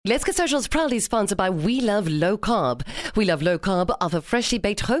Let's Get Social is proudly sponsored by We Love Low Carb. We Love Low Carb offer freshly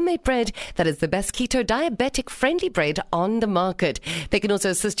baked homemade bread that is the best keto diabetic friendly bread on the market. They can also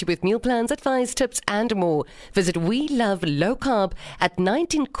assist you with meal plans, advice, tips and more. Visit We Love Low Carb at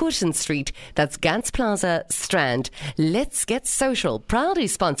 19 Curzon Street. That's Gans Plaza, Strand. Let's Get Social, proudly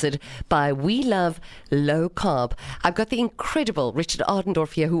sponsored by We Love Low Carb. I've got the incredible Richard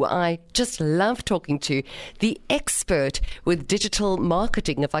Ardendorf here, who I just love talking to, the expert with digital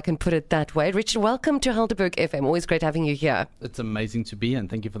marketing, if I can put it that way. Richard, welcome to Helderberg FM. Always great having you here. It's amazing to be, and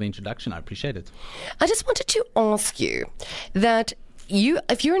thank you for the introduction. I appreciate it. I just wanted to ask you that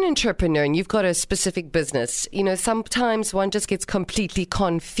if you're an entrepreneur and you've got a specific business, sometimes one just gets completely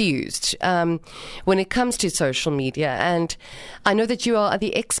confused when it comes to social media. And I know that you are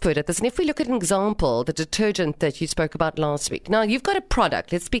the expert at this. And if we look at an example, the detergent that you spoke about last week. Now, you've got a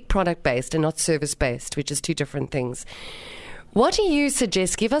product. Let's speak product-based and not service-based, which is two different things. What do you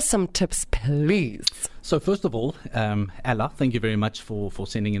suggest? Give us some tips, please. So first of all, Ella, thank you very much for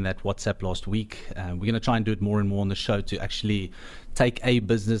sending in that WhatsApp last week. We're going to try and do it more and more on the show to actually take a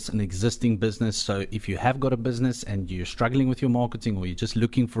business, an existing business. So if you have got a business and you're struggling with your marketing, or you're just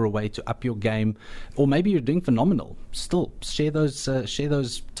looking for a way to up your game, or maybe you're doing phenomenal, still share those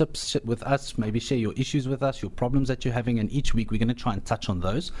tips with us. Maybe share your issues with us, your problems that you're having, and each week we're going to try and touch on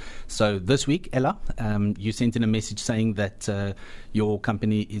those. So this week, Ella, you sent in a message saying that your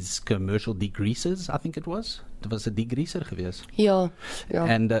company is Commercial Degreasers, I think it was. It was a degreaser geweest. Ja.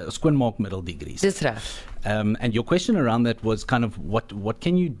 And skoonmaakmiddel degreaser. Dis reg. And your question around that was kind of what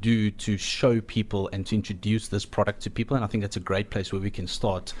can you do to show people and to introduce this product to people? And I think that's a great place where we can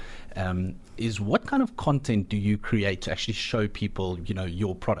start. Is what kind of content do you create to actually show people,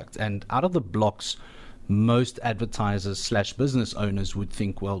 your product? And out of the blocks, most advertisers / business owners would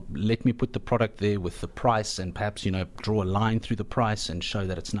think, well, let me put the product there with the price and perhaps, draw a line through the price and show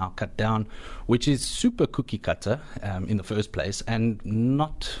that it's now cut down, which is super cookie cutter in the first place and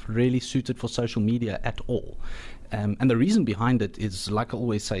not really suited for social media at all. And the reason behind it is, like I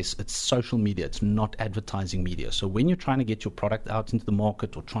always say, it's social media. It's not advertising media. So when you're trying to get your product out into the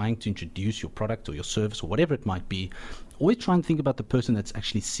market or trying to introduce your product or your service or whatever it might be, always try and think about the person that's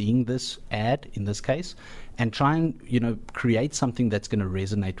actually seeing this ad in this case, and try and, create something that's going to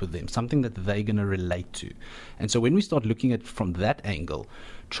resonate with them, something that they're going to relate to. And so when we start looking at it from that angle,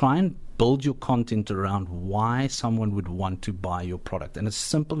 try and build your content around why someone would want to buy your product. And as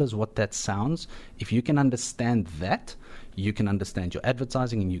simple as what that sounds, if you can understand that, you can understand your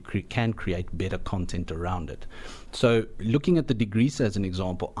advertising and you can create better content around it. So looking at the degreaser as an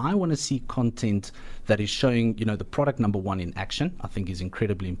example, I want to see content that is showing, the product number one in action, I think is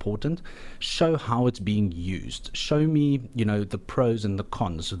incredibly important. Show how it's being used. Show me, the pros and the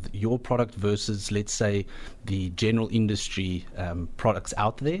cons of your product versus, let's say, the general industry products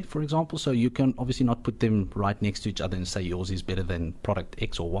out there, for example. So you can obviously not put them right next to each other and say yours is better than product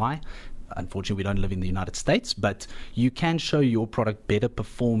X or Y. Unfortunately, we don't live in the United States, but you can show your product better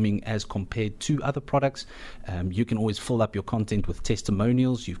performing as compared to other products. You can always fill up your content with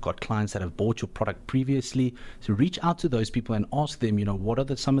testimonials. You've got clients that have bought your product previously. So reach out to those people and ask them, what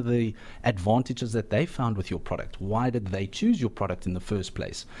are some of the advantages that they found with your product? Why did they choose your product in the first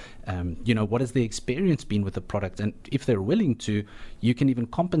place? What has their experience been with the product? And if they're willing to, you can even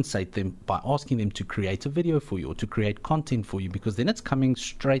compensate them by asking them to create a video for you or to create content for you, because then it's coming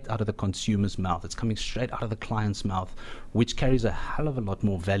straight out of the consumer's mouth. It's coming straight out of the client's mouth, which carries a hell of a lot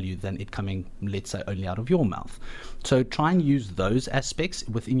more value than it coming, let's say, only out of your mouth. So try and use those aspects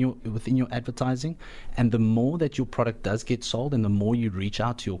within your advertising. And the more that your product does get sold and the more you reach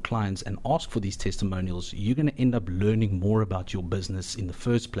out to your clients and ask for these testimonials, you're going to end up learning more about your business in the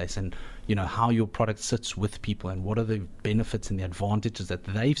first place, and how your product sits with people and what are the benefits and the advantages that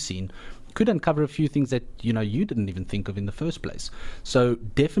they've seen. Could uncover a few things that you didn't even think of in the first place. So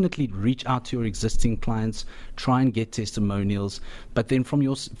definitely reach out to your existing clients, try and get testimonials, but then from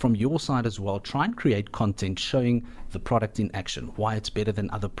your side as well, try and create content showing the product in action, why it's better than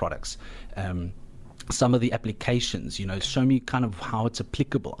other products. Some of the applications, show me kind of how it's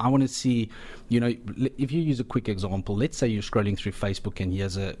applicable. I want to see, if you use a quick example, let's say you're scrolling through Facebook and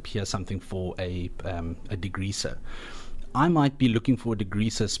here's something for a degreaser. I might be looking for a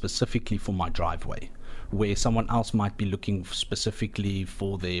degreaser specifically for my driveway, where someone else might be looking specifically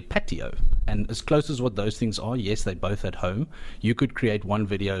for their patio. And as close as what those things are, yes, they're both at home. You could create one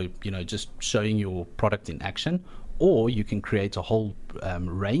video, just showing your product in action, or you can create a whole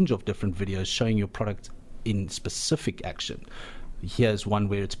range of different videos showing your product in specific action. Here's one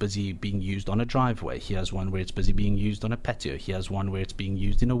where it's busy being used on a driveway. Here's one where it's busy being used on a patio. Here's one where it's being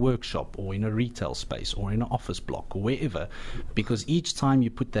used in a workshop or in a retail space or in an office block or wherever. Because each time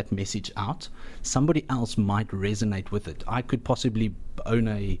you put that message out, somebody else might resonate with it. I could possibly own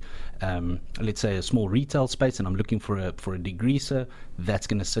a, let's say, a small retail space, and I'm looking for a degreaser. That's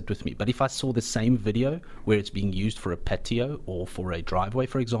going to sit with me. But if I saw the same video where it's being used for a patio or for a driveway,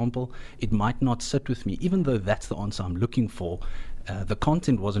 for example, it might not sit with me, even though that's the answer I'm looking for. The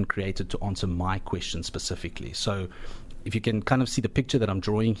content wasn't created to answer my question specifically. So if you can kind of see the picture that I'm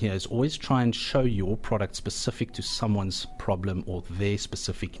drawing here, is always try and show your product specific to someone's problem or their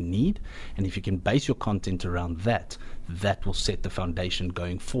specific need. And if you can base your content around that, that will set the foundation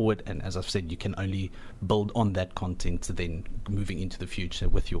going forward. And as I've said, you can only build on that content then moving into the future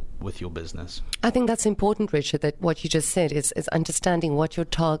with your business. I think that's important, Richard, that what you just said is understanding what your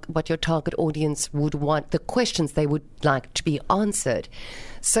target audience would want, the questions they would like to be answered.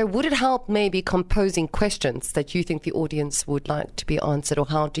 So would it help maybe composing questions that you think the audience would like to be answered, or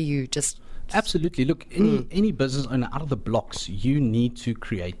how do you just... Absolutely. Look, any business owner out of the blocks, you need to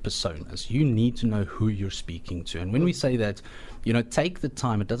create personas. You need to know who you're speaking to. And when we say that, take the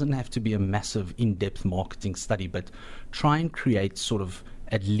time. It doesn't have to be a massive in-depth marketing study, but try and create sort of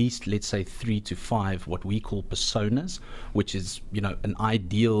at least, let's say, 3 to 5 what we call personas, which is, an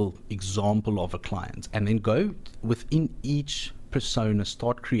ideal example of a client. And then go within each persona,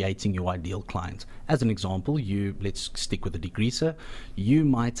 start creating your ideal client. As an example, let's stick with the degreaser. You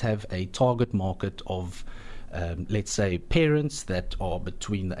might have a target market of let's say parents that are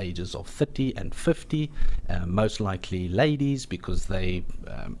between the ages of 30 and 50, most likely ladies, because they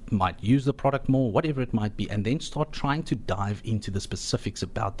might use the product more, whatever it might be, and then start trying to dive into the specifics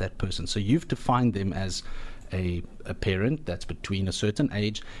about that person. So you've defined them as a parent that's between a certain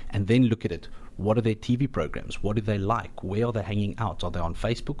age, and then look at it. What are their TV programs? What do they like? Where are they hanging out? Are they on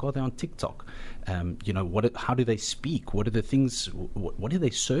Facebook? Are they on TikTok? How do they speak? What are the things? What do they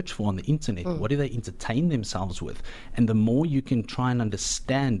search for on the internet? What do they entertain themselves with? And the more you can try and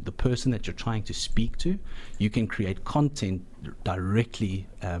understand the person that you're trying to speak to, you can create content directly,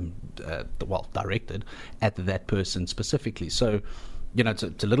 directed at that person specifically. So, it's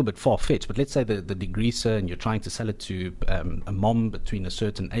a little bit far-fetched, but let's say the degreaser, and you're trying to sell it to a mom between a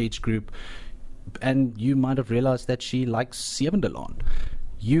certain age group, and you might have realized that she likes Siebendelon.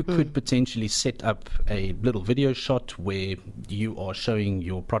 You could potentially set up a little video shot where you are showing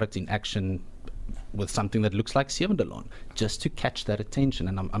your product in action with something that looks like Siebendelon, just to catch that attention.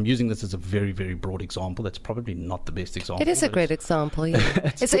 And I'm using this as a very, very broad example. That's probably not the best example. It is a great example,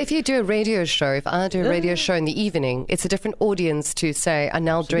 yeah. So if you do a radio show, if I do a radio show in the evening, it's a different audience to, say, I'm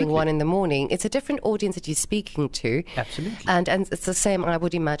now doing one in the morning. It's a different audience that you're speaking to. Absolutely. And it's the same, I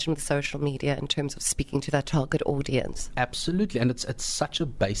would imagine, with social media in terms of speaking to that target audience. Absolutely. And it's such a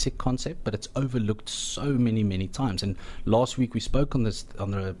basic concept, but it's overlooked so many, many times. And last week we spoke on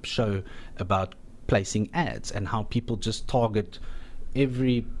the show about placing ads and how people just target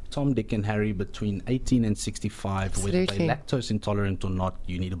every Tom, Dick and Harry between 18 and 65, Absolutely. Whether they're lactose intolerant or not,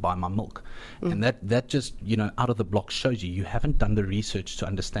 you need to buy my milk. And that just, out of the block shows you haven't done the research to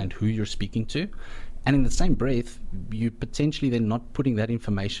understand who you're speaking to. And in the same breath, you potentially then not putting that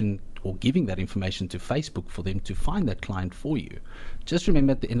information or giving that information to Facebook for them to find that client for you. Just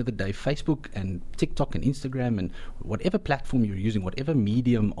remember, at the end of the day, Facebook and TikTok and Instagram and whatever platform you're using, whatever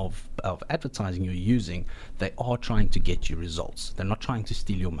medium of advertising you're using, they are trying to get you results. They're not trying to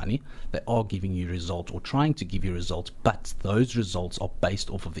steal your money. They are giving you results or trying to give you results, but those results are based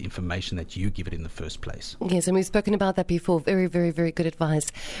off of the information that you give it in the first place. Yes, and we've spoken about that before. Very, very, very good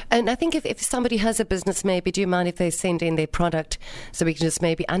advice. And I think if somebody has a business, maybe, do you mind if they send in their product so we can just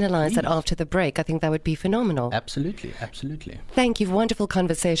maybe analyze that after the break? I think that would be phenomenal. Absolutely, absolutely. Thank you. Wonderful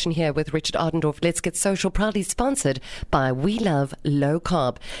conversation here with Richard Ardendorff. Let's Get Social, proudly sponsored by We Love Low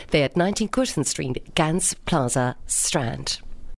Carb. They're at 19 Cushon Street, Gans Plaza, Strand.